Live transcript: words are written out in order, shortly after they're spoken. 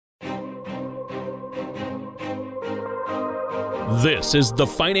This is the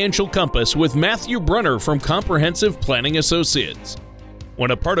Financial Compass with Matthew Brunner from Comprehensive Planning Associates.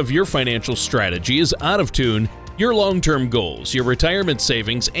 When a part of your financial strategy is out of tune, your long-term goals, your retirement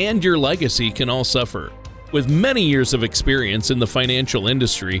savings, and your legacy can all suffer. With many years of experience in the financial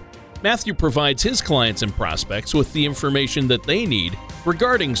industry, Matthew provides his clients and prospects with the information that they need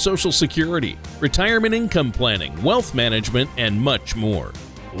regarding Social Security, retirement income planning, wealth management, and much more.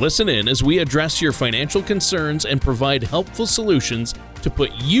 Listen in as we address your financial concerns and provide helpful solutions to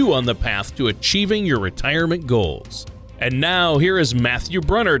put you on the path to achieving your retirement goals. And now, here is Matthew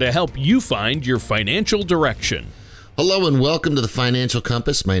Brunner to help you find your financial direction. Hello and welcome to the Financial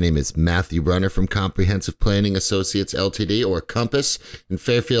Compass. My name is Matthew Brunner from Comprehensive Planning Associates Ltd. or Compass in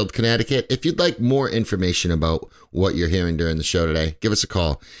Fairfield, Connecticut. If you'd like more information about what you're hearing during the show today, give us a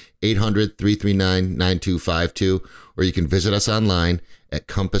call, 800-339-9252, or you can visit us online at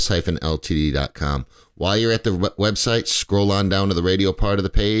compass-ltd.com. While you're at the website, scroll on down to the radio part of the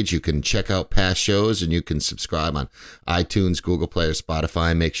page. You can check out past shows and you can subscribe on iTunes, Google Play, or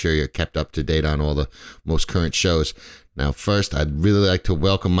Spotify. Make sure you're kept up to date on all the most current shows. Now, first, I'd really like to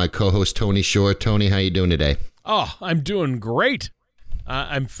welcome my co-host, Tony Shore. Tony, how you doing today? Oh, I'm doing great.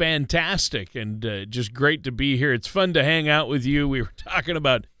 I'm fantastic and just great to be here. It's fun to hang out with you. We were talking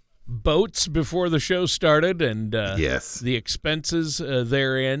about boats before the show started and yes, the expenses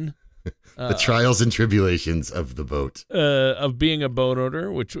therein. The trials and tribulations of the boat. Of being a boat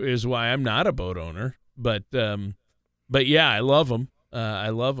owner, which is why I'm not a boat owner. But yeah, I love them.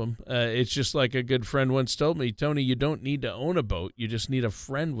 It's just like a good friend once told me, Tony, you don't need to own a boat. You just need a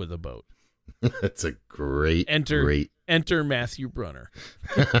friend with a boat. That's a great. Enter Matthew Brunner.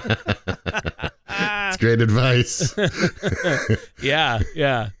 It's great advice.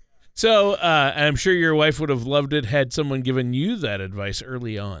 Yeah. So I'm sure your wife would have loved it had someone given you that advice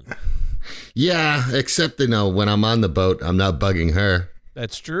early on. Yeah, except, when I'm on the boat, I'm not bugging her.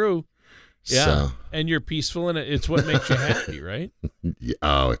 That's true. Yeah, so. And you're peaceful, and it's what makes you happy, right?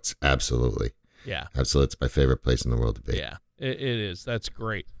 Oh, it's absolutely. Yeah. Absolutely. It's my favorite place in the world to be. Yeah, it is. That's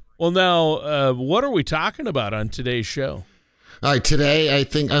great. Well, now, what are we talking about on today's show? All right, today, I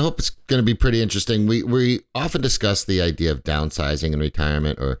hope it's going to be pretty interesting. We often discuss the idea of downsizing in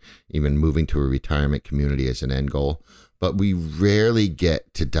retirement or even moving to a retirement community as an end goal, but we rarely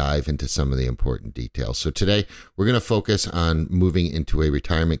get to dive into some of the important details. So today, we're going to focus on moving into a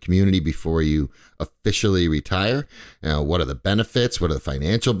retirement community before you officially retire. Now, what are the benefits? What are the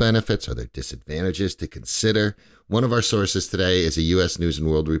financial benefits? Are there disadvantages to consider? One of our sources today is a U.S. News and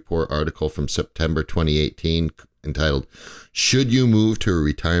World Report article from September 2018 entitled, "Should You Move to a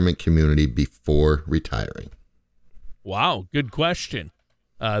Retirement Community Before Retiring?" Wow, good question.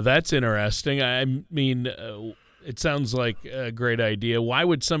 That's interesting. I mean, it sounds like a great idea. Why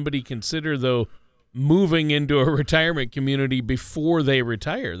would somebody consider, though, moving into a retirement community before they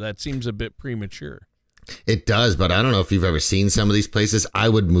retire? That seems a bit premature. It does, but I don't know if you've ever seen some of these places. I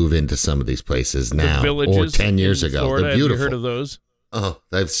would move into some of these places now or 10 years ago. Florida, they're beautiful. Have you heard of those? Oh,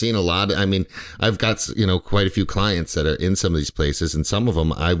 I've seen a lot. I mean, I've got, quite a few clients that are in some of these places, and some of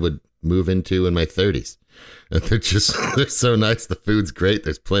them I would move into in my 30s. They're so nice. The food's great.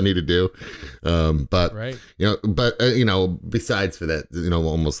 There's plenty to do. But, right. Besides for that,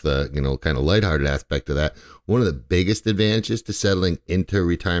 almost the, kind of lighthearted aspect of that, one of the biggest advantages to settling into a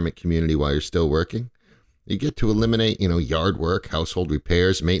retirement community while you're still working, you get to eliminate, yard work, household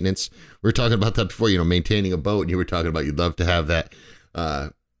repairs, maintenance. We were talking about that before, maintaining a boat, and you were talking about you'd love to have that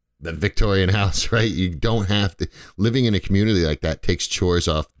Victorian house, right? You don't have to. Living in a community like that takes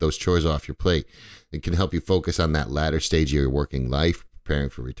those chores off your plate. It can help you focus on that latter stage of your working life, preparing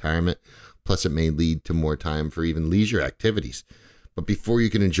for retirement. Plus, it may lead to more time for even leisure activities. But before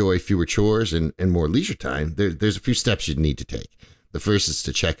you can enjoy fewer chores and more leisure time, there's a few steps you need to take. The first is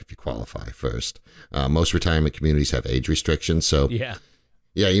to check if you qualify first. Most retirement communities have age restrictions, so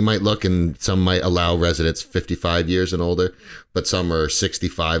yeah, you might look, and some might allow residents 55 years and older, but some are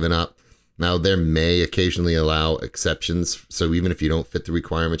 65 and up. Now, there may occasionally allow exceptions, so even if you don't fit the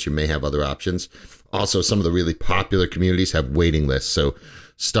requirements, you may have other options. Also, some of the really popular communities have waiting lists, so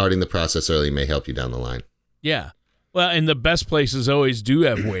starting the process early may help you down the line. Yeah. Well, and the best places always do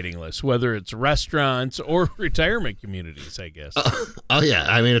have waiting lists, whether it's restaurants or retirement communities, I guess. Oh yeah.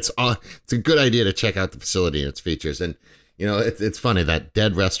 I mean, it's a good idea to check out the facility and its features. And, it's funny, that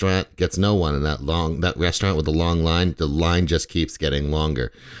dead restaurant gets no one, and that restaurant with the long line, the line just keeps getting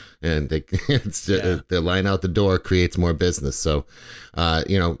longer. And the line out the door creates more business. So,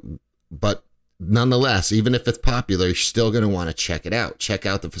 but nonetheless, even if it's popular, you're still going to want to check it out. Check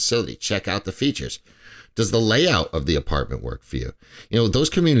out the facility. Check out the features. Does the layout of the apartment work for you? Those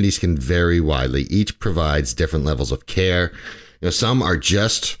communities can vary widely. Each provides different levels of care Some are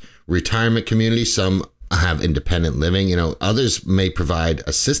just retirement communities. Some have independent living. Others may provide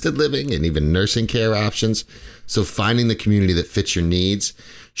assisted living and even nursing care options. So finding the community that fits your needs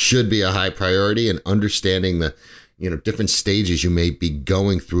should be a high priority, and understanding the different stages you may be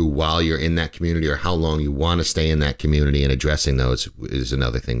going through while you're in that community, or how long you want to stay in that community, and addressing those is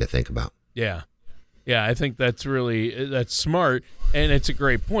another thing to think about. Yeah. Yeah, I think that's smart, and it's a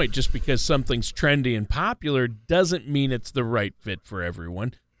great point. Just because something's trendy and popular doesn't mean it's the right fit for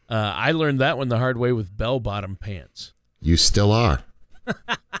everyone. I learned that one the hard way with bell-bottom pants. You still are.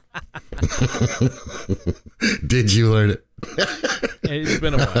 Did you learn it? It's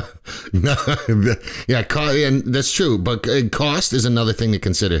been a while. No, yeah, and that's true. But cost is another thing to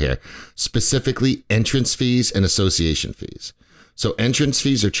consider here. Specifically, entrance fees and association fees. So entrance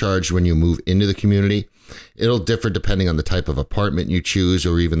fees are charged when you move into the community. It'll differ depending on the type of apartment you choose,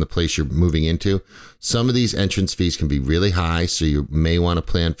 or even the place you're moving into. Some of these entrance fees can be really high, so you may want to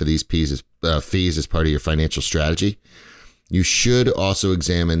plan for these fees as part of your financial strategy. You should also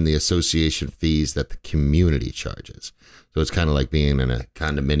examine the association fees that the community charges. So it's kind of like being in a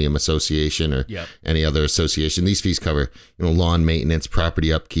condominium association or any other association. These fees cover, lawn maintenance,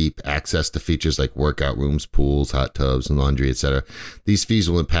 property upkeep, access to features like workout rooms, pools, hot tubs, and laundry, etc. These fees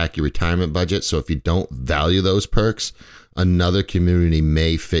will impact your retirement budget. So if you don't value those perks, another community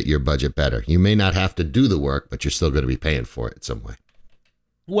may fit your budget better. You may not have to do the work, but you're still going to be paying for it some way.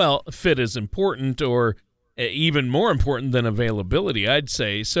 Well, fit is important, or even more important than availability, I'd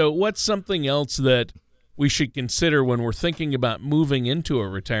say. So what's something else that we should consider when we're thinking about moving into a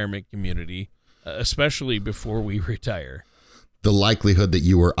retirement community, especially before we retire? The likelihood that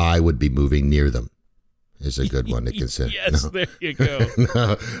you or I would be moving near them is a good one to consider. Yes, there you go.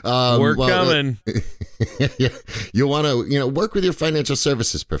 We're coming. You want to, work with your financial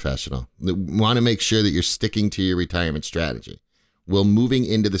services professional. Want to make sure that you're sticking to your retirement strategy. Will moving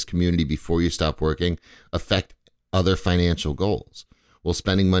into this community before you stop working affect other financial goals? Will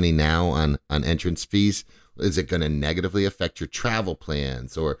spending money now on entrance fees, is it going to negatively affect your travel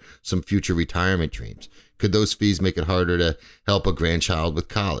plans or some future retirement dreams? Could those fees make it harder to help a grandchild with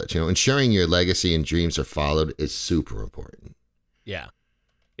college? Ensuring your legacy and dreams are followed is super important. Yeah,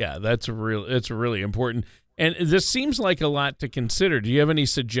 it's really important. And this seems like a lot to consider. Do you have any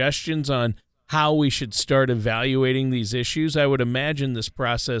suggestions on how we should start evaluating these issues? I would imagine this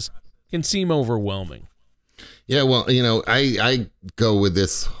process can seem overwhelming. Yeah, well, I go with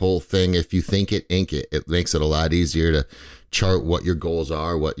this whole thing. If you think it, ink it. It makes it a lot easier to chart what your goals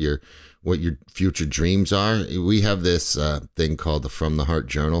are, what your future dreams are. We have this thing called the From the Heart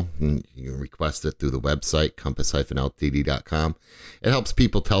Journal, and you can request it through the website, compass-ltd.com. It helps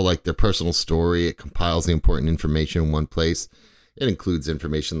people tell their personal story. It compiles the important information in one place. It includes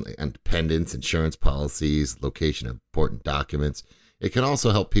information on dependents, insurance policies, location of important documents. It can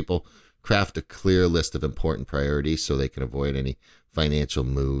also help people craft a clear list of important priorities so they can avoid any financial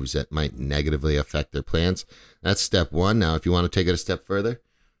moves that might negatively affect their plans. That's step one. Now, if you want to take it a step further,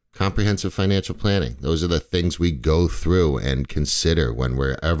 comprehensive financial planning. Those are the things we go through and consider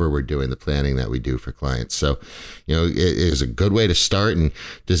wherever we're doing the planning that we do for clients. So, it is a good way to start and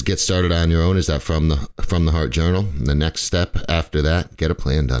just get started on your own. Is that From the Heart Journal? And the next step after that, get a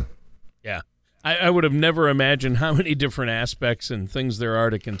plan done. Yeah. I would have never imagined how many different aspects and things there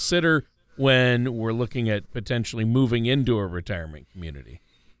are to consider when we're looking at potentially moving into a retirement community.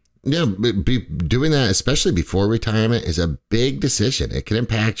 Yeah, doing that, especially before retirement, is a big decision. It can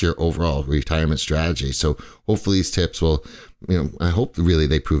impact your overall retirement strategy. So hopefully these tips will, I hope really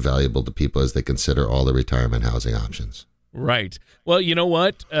they prove valuable to people as they consider all the retirement housing options. Right. Well, you know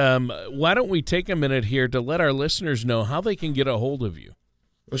what? Why don't we take a minute here to let our listeners know how they can get a hold of you?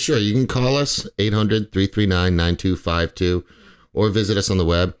 Well, sure. You can call us 800-339-9252 or visit us on the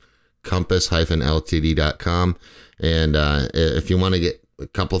web, compass-ltd.com. And if you want to get a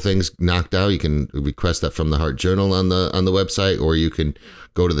couple things knocked out, you can request that From the Heart Journal on the website, or you can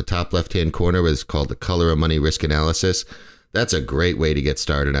go to the top left-hand corner where it's called The Color of Money Risk Analysis. That's a great way to get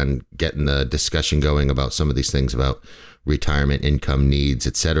started on getting the discussion going about some of these things about retirement, income needs,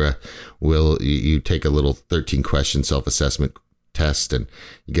 etc. You take a little 13-question self-assessment test and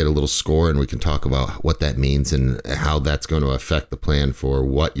you get a little score, and we can talk about what that means and how that's going to affect the plan for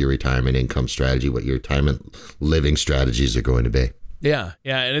what your retirement income strategy, what your retirement living strategies are going to be. Yeah,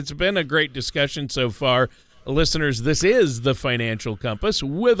 and it's been a great discussion so far. Listeners, this is The Financial Compass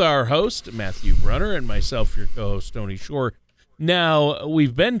with our host, Matthew Brunner, and myself, your co-host, Tony Shore. Now,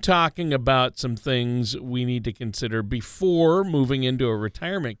 we've been talking about some things we need to consider before moving into a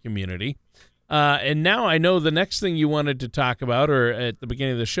retirement community. And now I know the next thing you wanted to talk about, or at the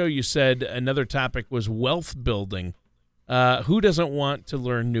beginning of the show, you said another topic was wealth building. Who doesn't want to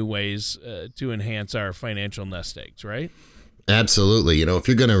learn new ways to enhance our financial nest eggs, right? Absolutely. If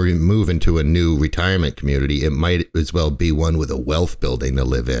you're going to move into a new retirement community, it might as well be one with a wealth building to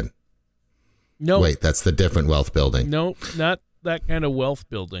live in. No. Wait, that's the different wealth building. No, not that kind of wealth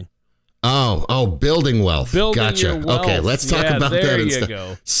building. Oh, building wealth. Building Gotcha. your wealth. Okay, let's talk about there that you instead.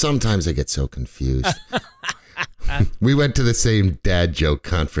 go. Sometimes I get so confused. We went to the same dad joke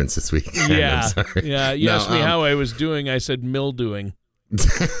conference this weekend. Yeah. I'm sorry. Yeah. You asked me how I was doing. I said mildewing.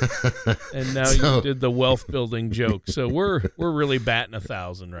 And now you did the wealth building joke. So we're really batting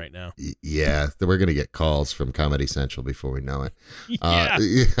 1,000 right now. Yeah, we're going to get calls from Comedy Central before we know it. Yeah.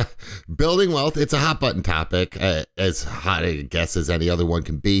 Building wealth, it's a hot button topic, as hot, I guess, as any other one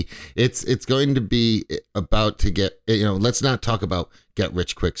can be. It's going to be about to get, let's not talk about get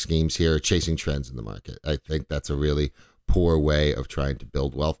rich quick schemes here, chasing trends in the market. I think that's a really poor way of trying to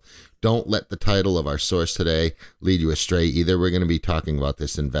build wealth. Don't let the title of our source today lead you astray either. We're going to be talking about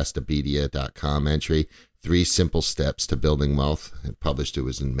this Investopedia.com entry, 3 simple steps to building wealth. It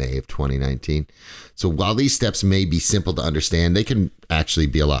was in May of 2019. So while these steps may be simple to understand, they can actually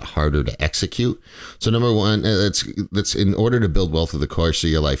be a lot harder to execute. So number one, that's in order to build wealth over the course of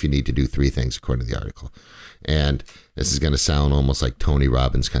your life, you need to do 3 things according to the article. And this is going to sound almost like Tony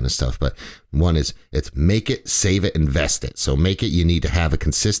Robbins kind of stuff, but one is it's make it, save it, invest it. So make it, you need to have a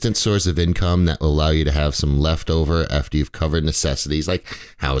consistent source of income that will allow you to have some leftover after you've covered necessities like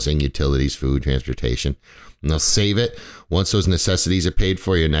housing, utilities, food, transportation. And they'll save it. Once those necessities are paid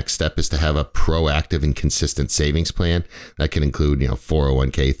for, your next step is to have a proactive and consistent savings plan. That can include,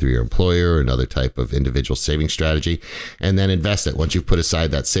 401k through your employer or another type of individual savings strategy. And then invest it. Once you've put aside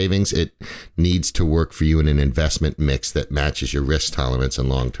that savings, it needs to work for you in an investment mix that matches your risk tolerance and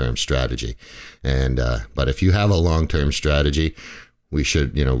long-term strategy. And but if you have a long-term strategy, we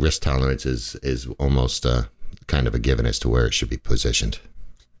should, risk tolerance is almost kind of a given as to where it should be positioned.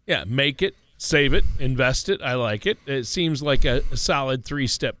 Yeah, make it, save it, invest it. I like it. It seems like a solid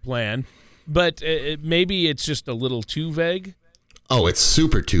 3-step plan, but maybe it's just a little too vague. Oh, it's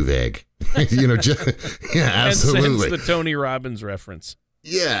super too vague. Yeah, absolutely. Hence the Tony Robbins reference.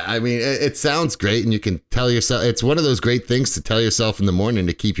 Yeah, I mean, it sounds great, and you can tell yourself, it's one of those great things to tell yourself in the morning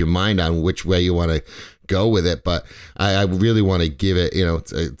to keep your mind on which way you want to go with it. But I really want to give it,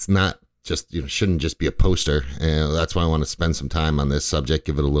 it's not just, shouldn't just be a poster. And that's why I want to spend some time on this subject,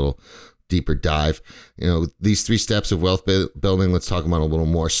 give it a little deeper dive. These 3 steps of wealth building, let's talk about a little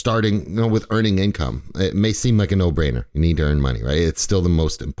more, starting with earning income. It may seem like a no-brainer. You need to earn money, right? It's still the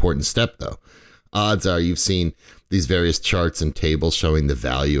most important step, though. Odds are you've seen these various charts and tables showing the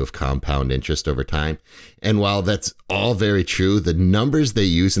value of compound interest over time. And while that's all very true, the numbers they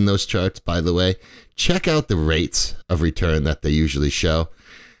use in those charts, by the way, check out the rates of return that they usually show.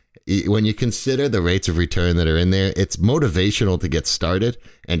 When you consider the rates of return that are in there, it's motivational to get started.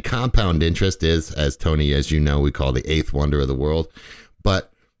 And compound interest is, as Tony, as you know, we call the 8th wonder of the world.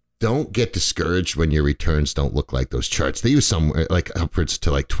 But don't get discouraged when your returns don't look like those charts. They use somewhere like upwards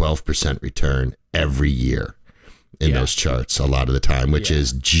to like 12% return every year in those charts a lot of the time, which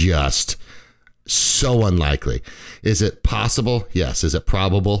is just so unlikely. Is it possible? Yes. Is it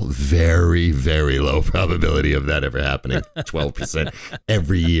probable? Very, very low probability of that ever happening. 12%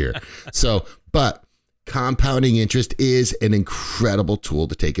 every year. So, but compounding interest is an incredible tool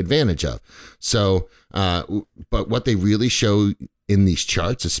to take advantage of. So, but what they really show in these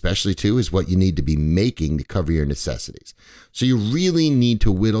charts, especially too, is what you need to be making to cover your necessities. So you really need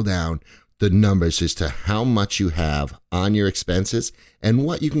to whittle down the numbers as to how much you have on your expenses and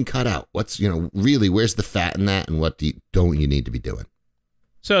what you can cut out. What's, really, where's the fat in that, and what don't you need to be doing?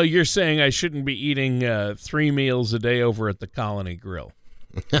 So you're saying I shouldn't be eating 3 meals a day over at the Colony Grill?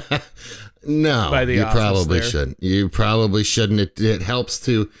 No, you probably shouldn't. You probably shouldn't. It helps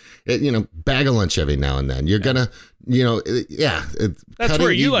to, bag a lunch every now and then. You're gonna, That's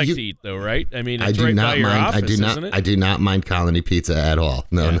where you like to eat, though, right? I mean, it's right by your office, isn't it? I do not mind Colony Pizza at all.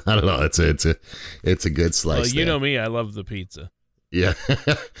 No, not at all. It's a good slice. Well, you know me, I love the pizza. Yeah,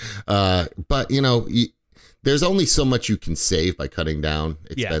 but there's only so much you can save by cutting down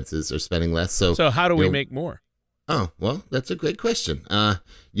expenses or spending less. So how do we make more? Oh, well, that's a great question.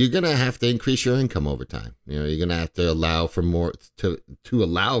 You're going to have to increase your income over time. You're going to have to allow for more to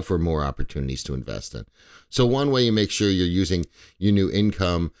allow for more opportunities to invest in. So one way you make sure you're using your new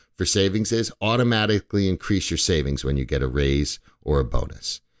income for savings is automatically increase your savings when you get a raise or a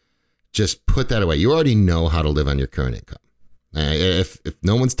bonus. Just put that away. You already know how to live on your current income. If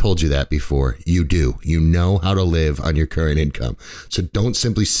no one's told you that before, you do. You know how to live on your current income. So don't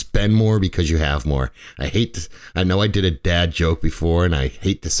simply spend more because you have more. I know I did a dad joke before, and I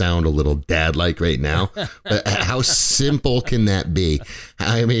hate to sound a little dad-like right now, but how simple can that be?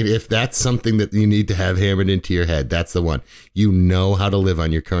 I mean, if that's something that you need to have hammered into your head, that's the one. You know how to live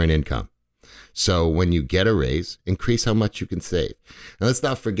on your current income. So when you get a raise, increase how much you can save. And let's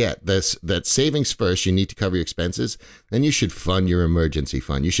not forget this, that savings first, you need to cover your expenses. Then you should fund your emergency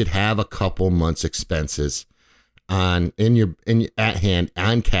fund. You should have a couple months expenses at hand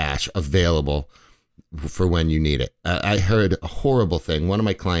on cash available for when you need it. I heard a horrible thing. One of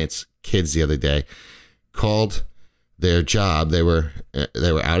my clients' kids the other day called their job. They were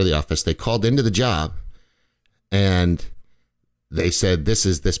out of the office. They called into the job and they said, "This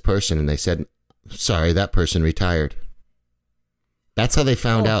is this person." And they said, "Sorry, that person retired." That's how they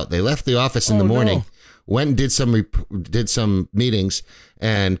found out. They left the office in the morning, went and did some meetings,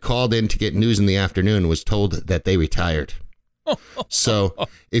 and called in to get news in the afternoon and was told that they retired. So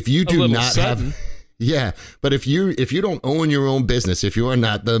if you do not have... Yeah, but if you don't own your own business, if you are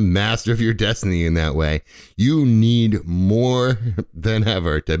not the master of your destiny in that way, you need more than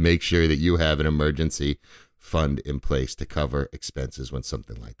ever to make sure that you have an emergency fund in place to cover expenses when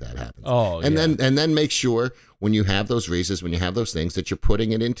something like that happens. And then make sure when you have those raises, when you have those things, that you're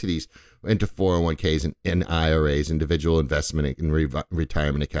putting it into 401ks and IRAs, individual investment and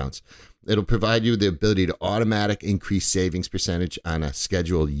retirement accounts. It'll provide you the ability to automatic increase savings percentage on a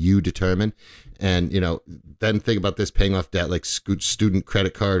schedule you determine. And, then think about this, paying off debt like student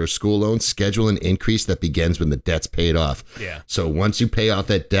credit card or school loans, schedule an increase that begins when the debt's paid off. Yeah. So once you pay off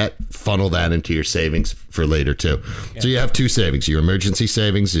that debt, funnel that into your savings for later too. Yeah. So you have two savings, your emergency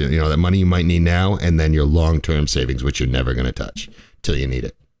savings, that money you might need now, and then your long-term savings, which you're never going to touch till you need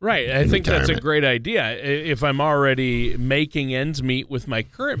it. Right. I think that's a great idea. If I'm already making ends meet with my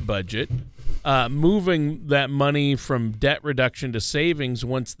current budget, moving that money from debt reduction to savings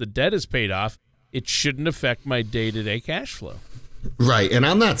once the debt is paid off, it shouldn't affect my day-to-day cash flow. Right. And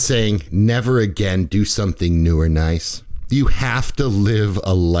I'm not saying never again do something new or nice. You have to live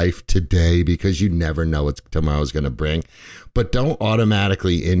a life today because you never know what tomorrow's going to bring. But don't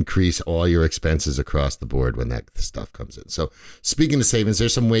automatically increase all your expenses across the board when that stuff comes in. So speaking of savings,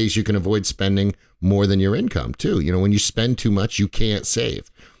 there's some ways you can avoid spending more than your income too. When you spend too much, you can't save.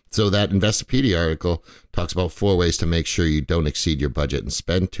 So that Investopedia article talks about 4 ways to make sure you don't exceed your budget and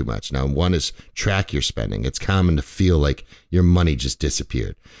spend too much. Now, one is track your spending. It's common to feel like your money just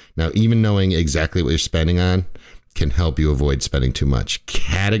disappeared. Now, even knowing exactly what you're spending on can help you avoid spending too much.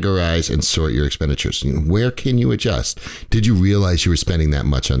 Categorize and sort your expenditures. Where can you adjust? Did you realize you were spending that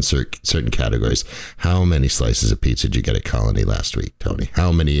much on certain categories? How many slices of pizza did you get at Colony last week, Tony?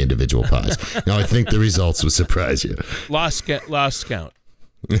 How many individual pies? Now, I think the results will surprise you. Lost count. Lost track.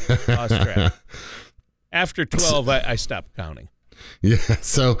 After 12, I stopped counting. Yeah.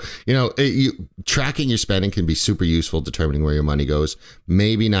 So, tracking your spending can be super useful, determining where your money goes.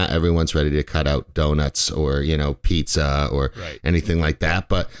 Maybe not everyone's ready to cut out donuts or, pizza or anything like that,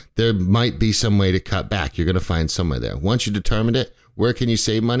 but there might be some way to cut back. You're going to find somewhere there. Once you determined it, where can you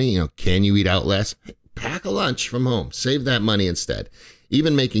save money? Can you eat out less? Pack a lunch from home. Save that money instead.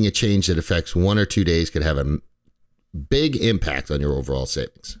 Even making a change that affects 1 or 2 days could have a big impact on your overall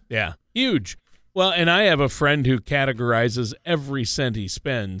savings. Yeah, huge. Well, and I have a friend who categorizes every cent he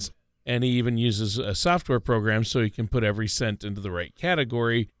spends, and he even uses a software program so he can put every cent into the right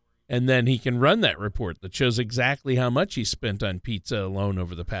category, and then he can run that report that shows exactly how much he spent on pizza alone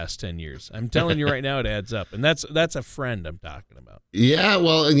over the past 10 years. I'm telling you right now, it adds up, and that's a friend I'm talking about. Yeah,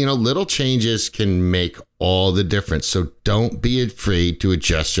 well, little changes can make all the difference. So don't be afraid to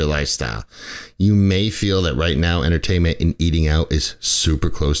adjust your lifestyle. You may feel that right now entertainment and eating out is super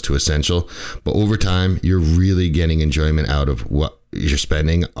close to essential, but over time, you're really getting enjoyment out of what you're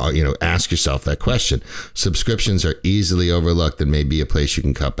spending. Ask yourself that question. Subscriptions are easily overlooked and may be a place you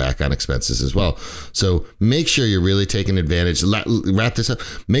can cut back on expenses as well. So make sure you're really taking advantage. Wrap this up.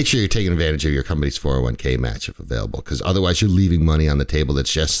 Make sure you're taking advantage of your company's 401k match if available, because otherwise you're leaving money on the table.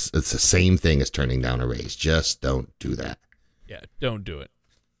 It's the same thing as turning down a raise. Just don't do that. Yeah, don't do it.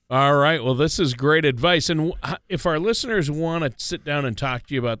 All right. Well, this is great advice. And if our listeners want to sit down and talk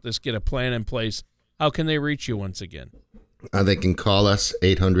to you about this, get a plan in place, how can they reach you once again? They can call us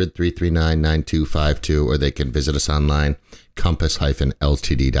 800-339-9252, or they can visit us online,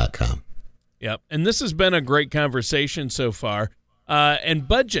 compass-ltd.com. Yep. And this has been a great conversation so far. And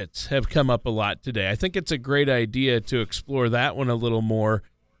budgets have come up a lot today. I think it's a great idea to explore that one a little more.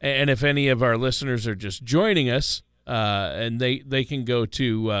 And if any of our listeners are just joining us, and they can go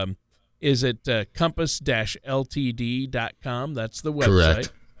to is at compass-ltd.com. That's the website.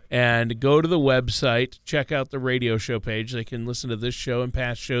 Correct. And go to the website, check out the radio show page. They can listen to this show and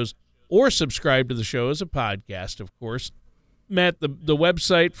past shows or subscribe to the show as a podcast, of course. Matt, the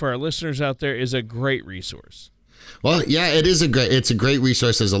website for our listeners out there is a great resource. Well, yeah, it's a great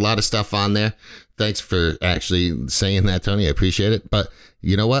resource. There's a lot of stuff on there. Thanks for actually saying that, Tony. I appreciate it. But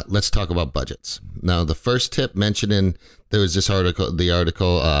you know what? Let's talk about budgets. Now, the first tip mentioned there was this article,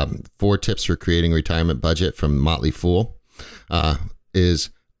 4 tips for creating a retirement budget from Motley Fool, is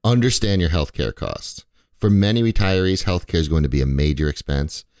understand your healthcare costs. For many retirees, healthcare is going to be a major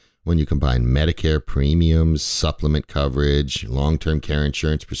expense. When you combine Medicare premiums, supplement coverage, long-term care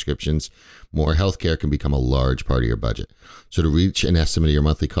insurance, prescriptions, more healthcare can become a large part of your budget. So to reach an estimate of your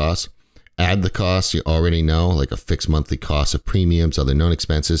monthly costs, add the costs you already know, like a fixed monthly cost of premiums, other known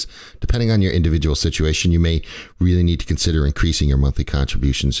expenses. Depending on your individual situation, you may really need to consider increasing your monthly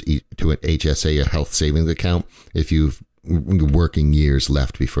contributions to an HSA, a health savings account, if you've working years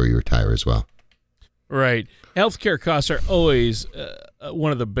left before you retire as well. Right. Healthcare costs are always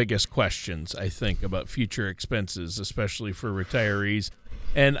one of the biggest questions, I think, about future expenses, especially for retirees.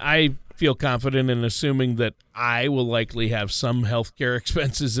 And I feel confident in assuming that I will likely have some healthcare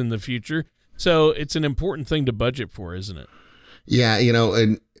expenses in the future. So it's an important thing to budget for, isn't it? Yeah,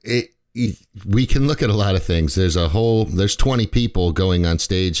 and we can look at a lot of things. There's 20 people going on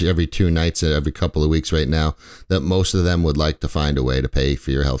stage every 2 nights every couple of weeks right now that most of them would like to find a way to pay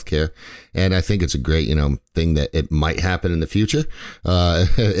for your health care. And I think it's a great, thing that it might happen in the future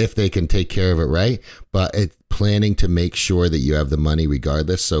if they can take care of it right. But it's planning to make sure that you have the money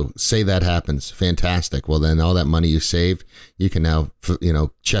regardless. So say that happens. Fantastic. Well, then all that money you saved, you can now,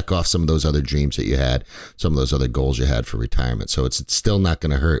 check off some of those other dreams that you had, some of those other goals you had for retirement. So it's still not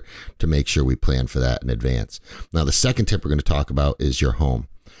going to hurt to make sure we plan for that in advance. Now, the second tip we're going to talk about is your home.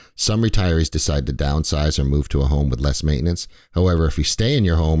 Some retirees decide to downsize or move to a home with less maintenance. However, if you stay in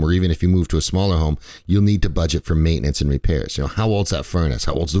your home, or even if you move to a smaller home, you'll need to budget for maintenance and repairs. How old's that furnace?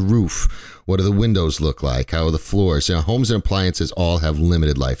 How old's the roof? What do the windows look like? How are the floors? Homes and appliances all have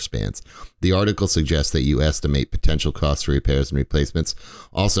limited lifespans. The article suggests that you estimate potential costs for repairs and replacements.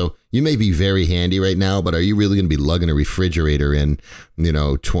 Also, you may be very handy right now, but are you really going to be lugging a refrigerator in,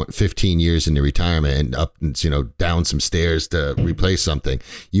 15 years into retirement and up, down some stairs to replace something?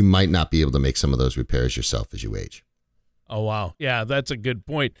 You might not be able to make some of those repairs yourself as you age. Oh, wow. Yeah, that's a good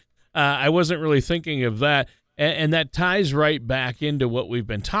point. I wasn't really thinking of that. And that ties right back into what we've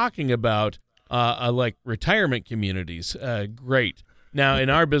been talking about, like retirement communities. Great. Now, in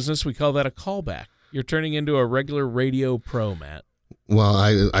our business, we call that a callback. You're turning into a regular radio pro, Matt. Well,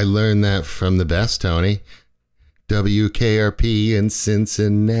 I learned that from the best, Tony. WKRP in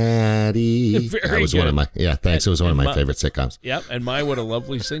Cincinnati. That was good. One of my, thanks. It was one of my favorite sitcoms. Yep, and what a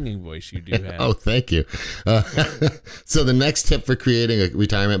lovely singing voice you do have. Oh, thank you. So the next tip for creating a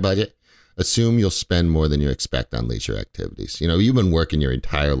retirement budget, assume you'll spend more than you expect on leisure activities. You've been working your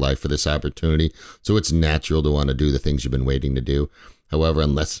entire life for this opportunity, so it's natural to want to do the things you've been waiting to do. However,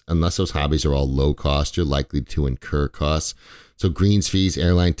 unless those hobbies are all low cost, you're likely to incur costs. So greens fees,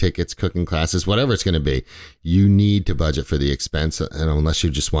 airline tickets, cooking classes, whatever it's going to be, you need to budget for the expense, and unless you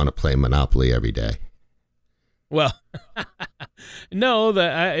just want to play Monopoly every day. Well, no,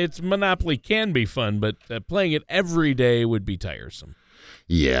 it's Monopoly can be fun, but playing it every day would be tiresome.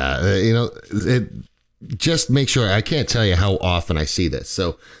 Yeah, just make sure. I can't tell you how often I see this.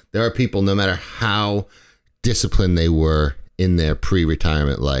 So there are people, no matter how disciplined they were in their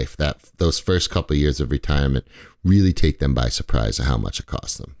pre-retirement life, that those first couple of years of retirement really take them by surprise at how much it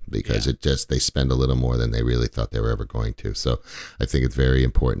costs them, because they spend a little more than they really thought they were ever going to. So I think it's very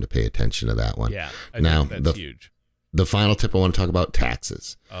important to pay attention to that one. Yeah, I think that's huge. The final tip I want to talk about,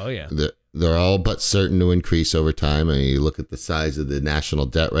 taxes. Oh, yeah. They're all but certain to increase over time. I mean, you look at the size of the national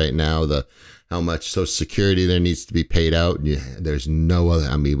debt right now, how much Social Security there needs to be paid out. There's no other.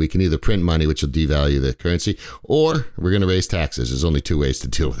 I mean, we can either print money, which will devalue the currency, or we're going to raise taxes. There's only 2 ways to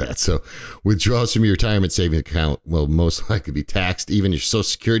deal with that. So withdrawals from your retirement savings account will most likely be taxed. Even your Social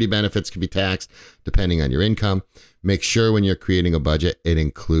Security benefits can be taxed depending on your income. Make sure when you're creating a budget, it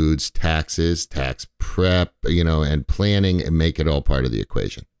includes taxes, tax prep, and planning, and make it all part of the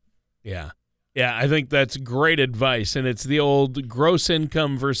equation. Yeah. Yeah, I think that's great advice, and it's the old gross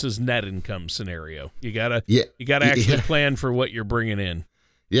income versus net income scenario. You gotta actually plan for what you're bringing in.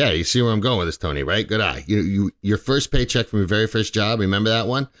 Yeah, you see where I'm going with this, Tony, right? Good eye. Your first paycheck from your very first job, remember that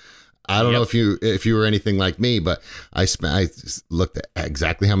one? I don't know if you were anything like me, but I looked at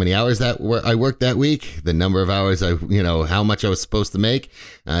exactly how many hours I worked that week, the number of hours how much I was supposed to make.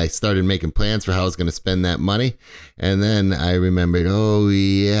 I started making plans for how I was going to spend that money. And then I remembered, oh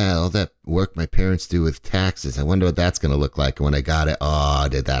yeah, all that work my parents do with taxes. I wonder what that's going to look like. And when I got it, oh,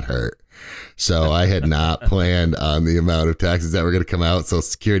 did that hurt? So I had not planned on the amount of taxes that were going to come out. Social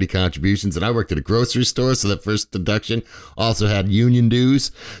Security contributions. And I worked at a grocery store. So that first deduction also had union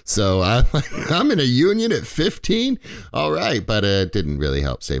dues. So I'm in a union at 15. All right. But it didn't really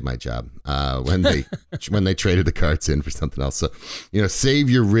help save my job when they traded the carts in for something else. So, save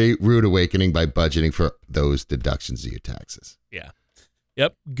your rude awakening by budgeting for those deductions of your taxes. Yeah.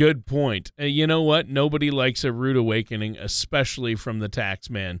 Yep, good point. You know what? Nobody likes a rude awakening, especially from the tax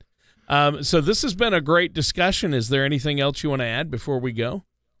man. So this has been a great discussion. Is there anything else you want to add before we go?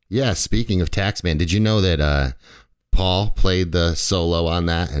 Yeah, speaking of Taxman, did you know that Paul played the solo on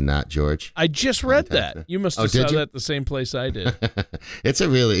that and not George? I just read that. You must have saw that at the same place I did. It's a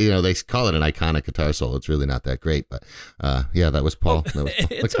really, they call it an iconic guitar solo. It's really not that great, but that was Paul. That was Paul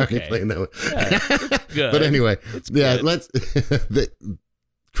it's okay. Playing that one. Yeah, it's good. But anyway, let's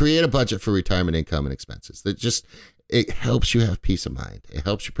create a budget for retirement income and expenses. It helps you have peace of mind. It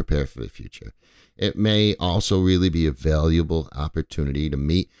helps you prepare for the future. It may also really be a valuable opportunity to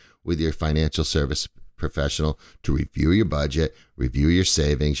meet with your financial service professional to review your budget, review your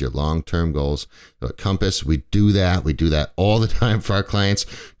savings, your long-term goals. So at Compass, we do that. We do that all the time for our clients.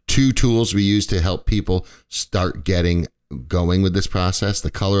 2 tools we use to help people start getting going with this process. The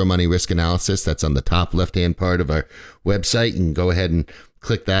Color of Money Risk Analysis, that's on the top left-hand part of our website. You can go ahead and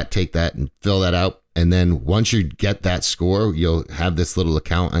click that, take that, and fill that out. And then once you get that score, you'll have this little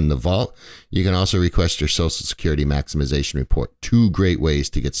account on the vault. You can also request your Social Security maximization report. 2 great ways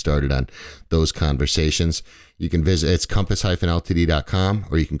to get started on those conversations. You can visit, it's compass-ltd.com,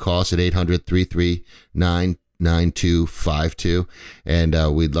 or you can call us at 800-339-9252.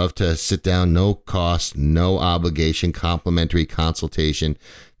 And we'd love to sit down, no cost, no obligation, complimentary consultation.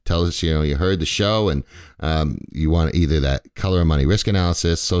 Tell us, you heard the show and you want either that Color of Money Risk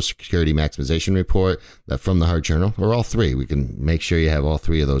Analysis, Social Security Maximization Report, that From the Heart Journal, or all 3. We can make sure you have all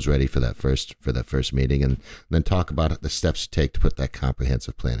 3 of those ready for that first meeting, and then talk about the steps to take to put that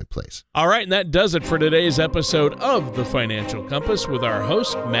comprehensive plan in place. All right, and that does it for today's episode of The Financial Compass with our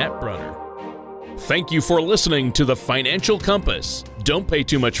host, Matt Brunner. Thank you for listening to The Financial Compass. Don't pay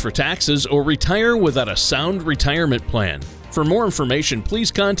too much for taxes or retire without a sound retirement plan. For more information,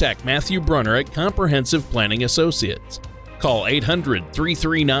 please contact Matthew Brunner at Comprehensive Planning Associates. Call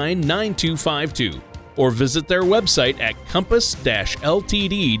 800-339-9252 or visit their website at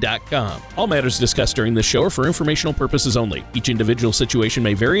compass-ltd.com. All matters discussed during this show are for informational purposes only. Each individual situation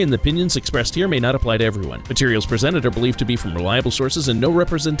may vary, and the opinions expressed here may not apply to everyone. Materials presented are believed to be from reliable sources, and no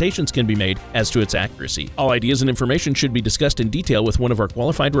representations can be made as to its accuracy. All ideas and information should be discussed in detail with one of our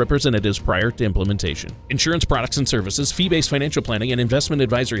qualified representatives prior to implementation. Insurance products and services, fee-based financial planning, and investment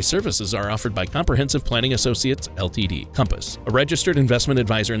advisory services are offered by Comprehensive Planning Associates, Ltd. Compass, a registered investment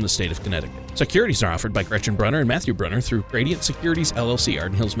advisor in the state of Connecticut. Securities are offered by Gretchen Brunner and Matthew Brunner through Gradient Securities, LLC,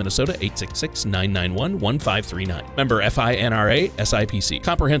 Arden Hills, Minnesota, 866-991-1539. Member FINRA, SIPC.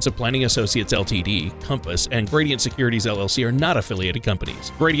 Comprehensive Planning Associates, Ltd., Compass, and Gradient Securities, LLC are not affiliated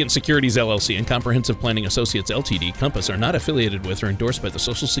companies. Gradient Securities, LLC, and Comprehensive Planning Associates, Ltd., Compass, are not affiliated with or endorsed by the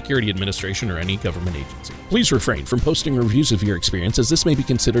Social Security Administration or any government agency. Please refrain from posting reviews of your experience, as this may be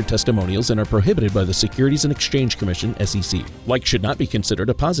considered testimonials and are prohibited by the Securities and Exchange Commission, SEC. Like should not be considered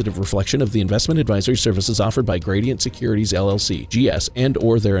a positive reflection of the investment advisory services offered by Gradient Securities, LLC, GS, and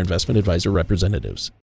or their investment advisor representatives.